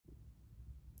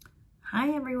Hi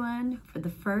everyone! For the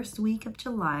first week of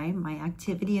July, my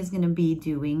activity is going to be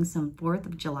doing some 4th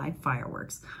of July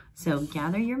fireworks. So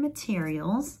gather your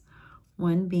materials,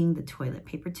 one being the toilet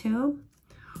paper tube,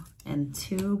 and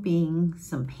two being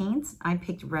some paints. I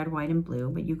picked red, white, and blue,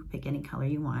 but you can pick any color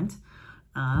you want,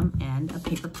 and a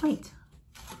paper plate.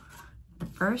 The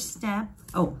first step,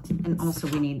 oh, and also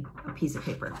we need a piece of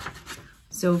paper.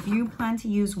 So if you plan to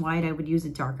use white, I would use a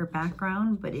darker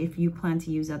background, but if you plan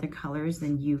to use other colors,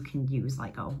 then you can use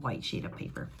like a white sheet of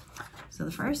paper. So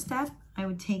the first step, I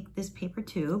would take this paper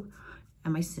tube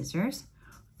and my scissors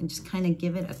and just kind of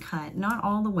give it a cut, not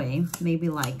all the way, maybe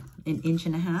like 1.5 inches.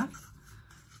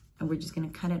 And we're just gonna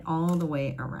cut it all the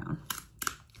way around.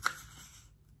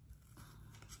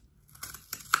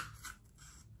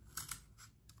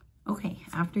 Okay,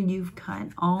 after you've cut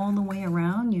all the way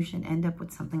around, you should end up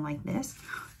with something like this.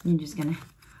 You're just gonna,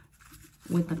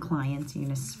 with the clients, you're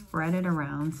gonna spread it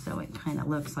around so it kind of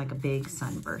looks like a big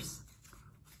sunburst.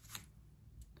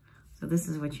 So this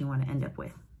is what you wanna end up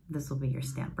with. This will be your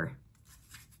stamper.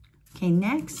 Okay,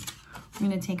 next, we're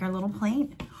gonna take our little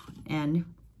plate and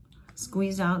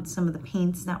squeeze out some of the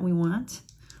paints that we want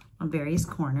on various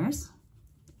corners.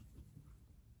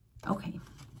 Okay,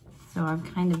 so I've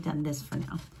kind of done this for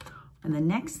now. And the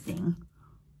next thing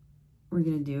we're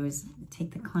gonna do is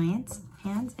take the client's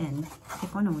hands and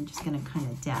pick one, and we're just gonna kind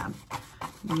of dab.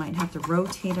 You might have to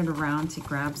rotate it around to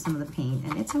grab some of the paint,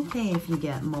 and it's okay if you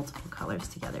get multiple colors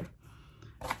together.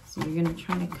 So you're gonna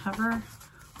try to cover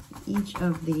each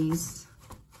of these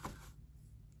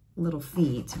little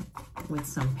feet with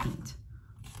some paint.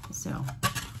 So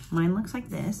mine looks like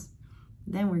this.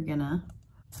 Then we're gonna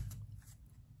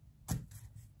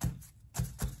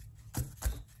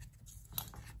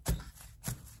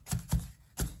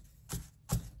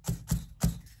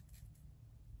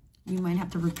you might have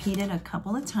to repeat it a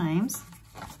couple of times.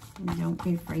 And don't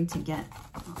be afraid to get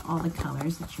all the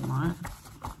colors that you want.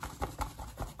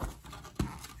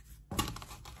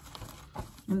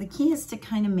 And the key is to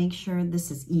kind of make sure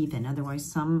this is even. Otherwise,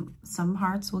 some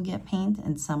hearts will get paint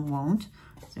and some won't.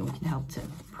 So we can help to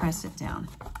press it down.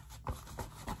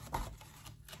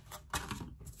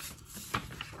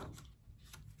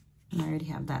 And I already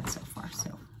have that so far,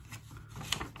 so.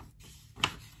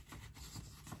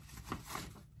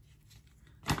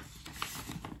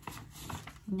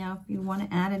 Now, if you want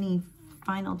to add any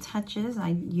final touches, I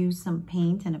used some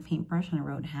paint and a paintbrush, and I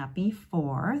wrote Happy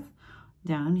 4th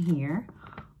down here.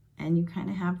 And you kind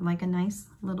of have like a nice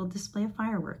little display of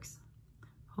fireworks.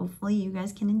 Hopefully you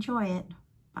guys can enjoy it.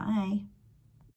 Bye.